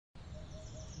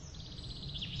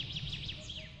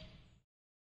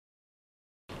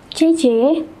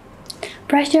Jeje,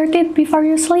 brush your teeth before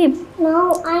you sleep.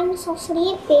 No, I'm so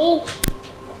sleepy.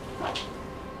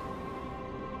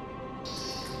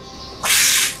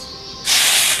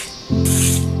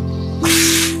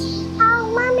 Oh,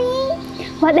 Mommy!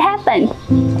 What happened?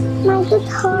 My tooth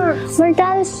hurts. Where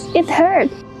does it hurt?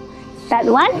 That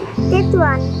one? This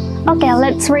one. Okay,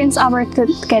 let's rinse our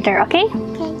teeth together, okay?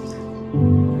 Okay.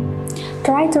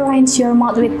 Try to rinse your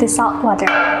mouth with the salt water.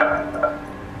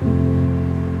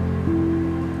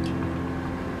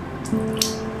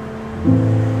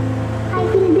 I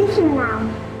feel better now.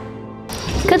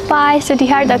 Goodbye,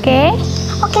 sweetheart, okay?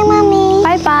 Okay, Mommy.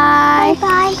 Bye-bye.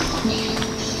 Bye-bye.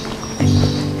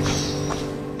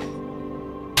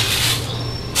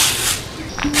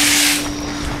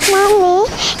 Mommy,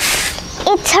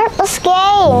 it hurts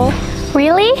again.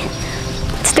 Really?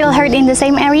 Still hurt in the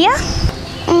same area?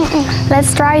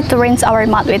 Let's try to rinse our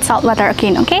mouth with salt water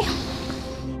again, okay?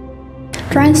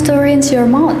 Try to rinse your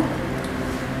mouth.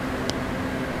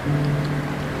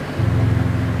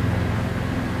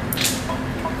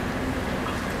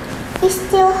 It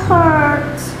still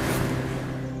hurts.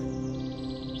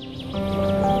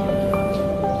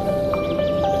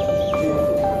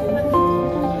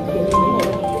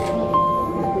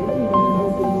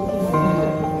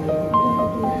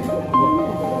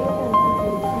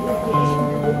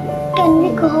 Can we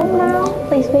go home now?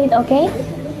 Please wait, okay?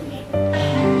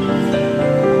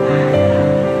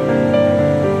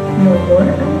 Nomor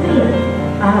antrian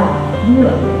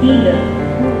A23.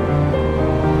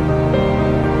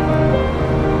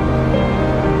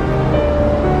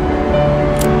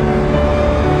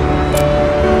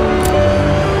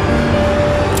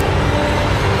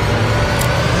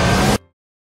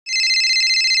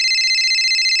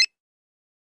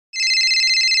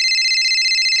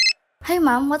 Hey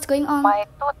mom, what's going on? My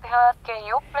tooth hurt. Can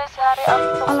you please hurry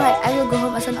up? Alright, I will go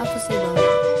home as soon as possible.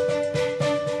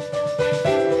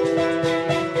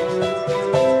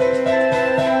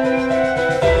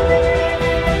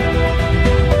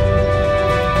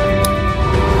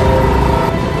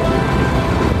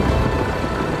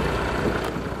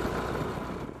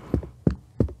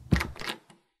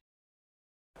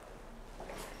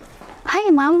 Hi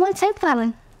mom, what's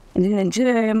happening?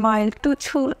 Jeje, my tooth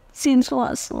hurt since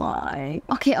last night.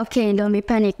 Okay, don't be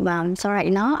panic mom. So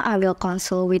right now, I will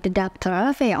consult with the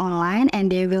doctor via online and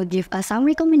they will give us some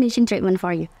recommendation treatment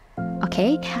for you.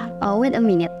 Okay, wait a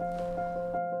minute.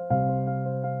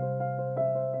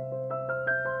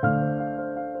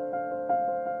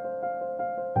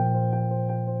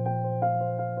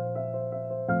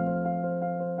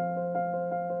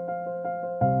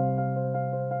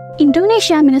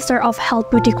 Indonesia Minister of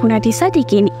Health Budi Gunadi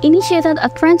Sadikin initiated a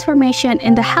transformation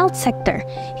in the health sector.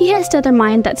 He has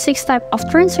determined that 6 types of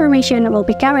transformation will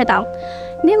be carried out,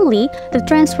 namely the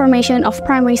transformation of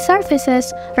primary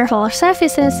services, referral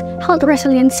services, health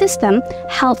resilience system,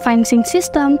 health financing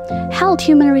system, health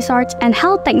human resource, and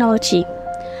health technology.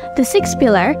 The 6th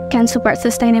pillar can support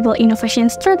sustainable innovation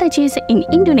strategies in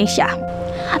Indonesia.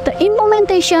 The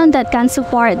implementation that can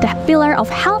support the pillar of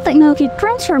health technology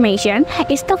transformation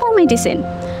is telemedicine.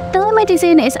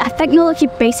 Telemedicine is a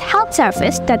technology-based health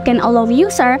service that can allow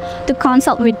user to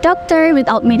consult with doctor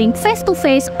without meeting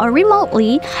face-to-face or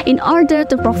remotely in order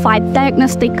to provide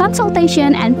diagnostic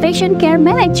consultation and patient care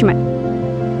management.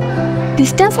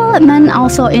 This development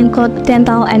also includes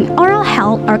dental and oral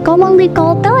health, or commonly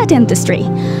called teledentistry.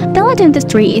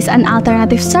 Teledentistry is an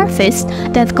alternative service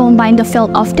that combines the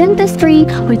field of dentistry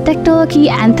with technology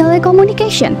and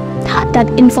telecommunication that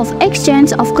involve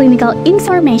exchange of clinical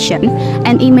information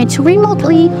and image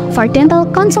remotely for dental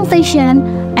consultation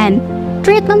and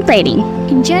treatment planning.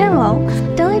 In general,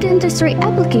 teledentistry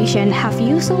applications have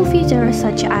useful features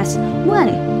such as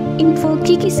 1. Info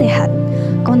Gigi Sehat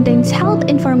contains health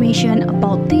information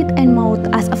about teeth and mouth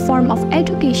as a form of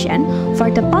education for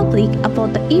the public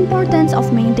about the importance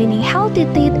of maintaining healthy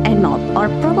teeth and mouth, or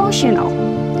promotional.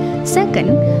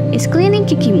 Second is Cleaning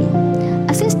Gigimu.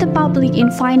 Assist the public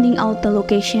in finding out the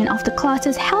location of the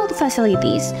closest health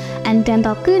facilities and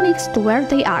dental clinics to where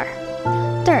they are.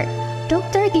 Third,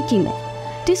 Dr. Gigimu.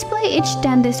 Display each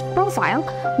dentist profile,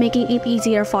 making it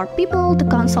easier for people to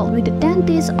consult with the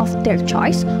dentist of their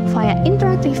choice via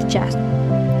interactive chat.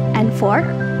 And 4.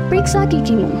 Periksa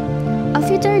Gigimu, a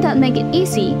feature that makes it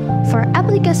easy for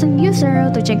application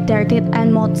user to check their teeth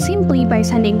and mouth simply by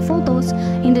sending photos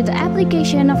into the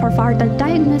application for further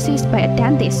diagnosis by a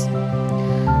dentist.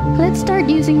 Let's start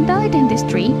using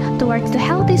teledentistry towards the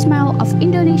healthy smile of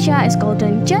Indonesia's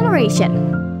golden generation.